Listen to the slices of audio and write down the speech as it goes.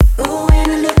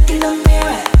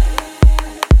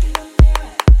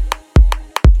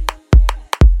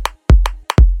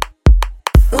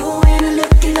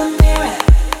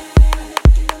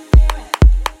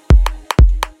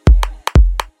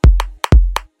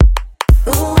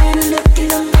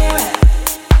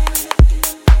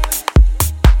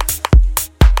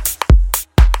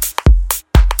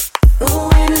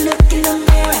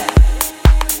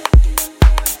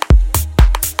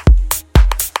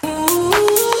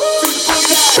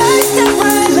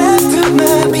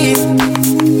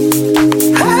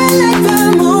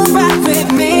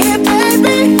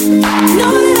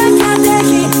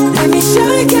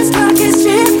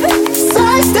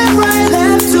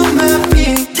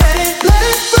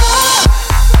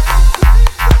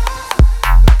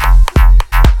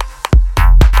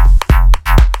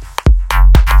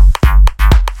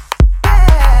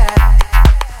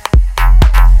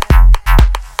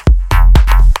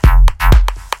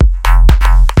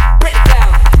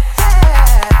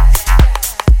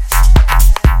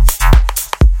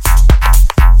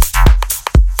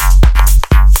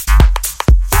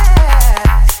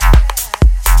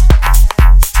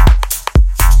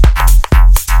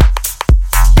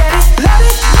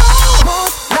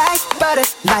flooded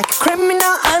like a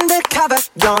criminal undercover.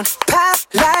 Don't pop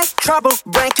like trouble,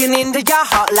 breaking into your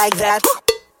heart like that.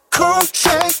 Cool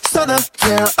shade stunner,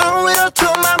 yeah, owe it all to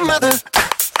my mother.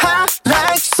 Hot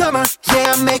like summer,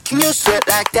 yeah, I'm making you sweat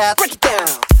like that. Break it down.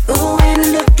 Ooh, when I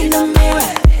look in the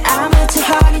mirror, I'm not too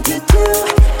hard to do.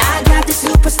 I got the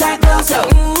superstar glow, so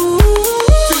ooh.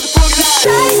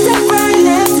 Try step right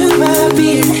into my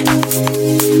beat.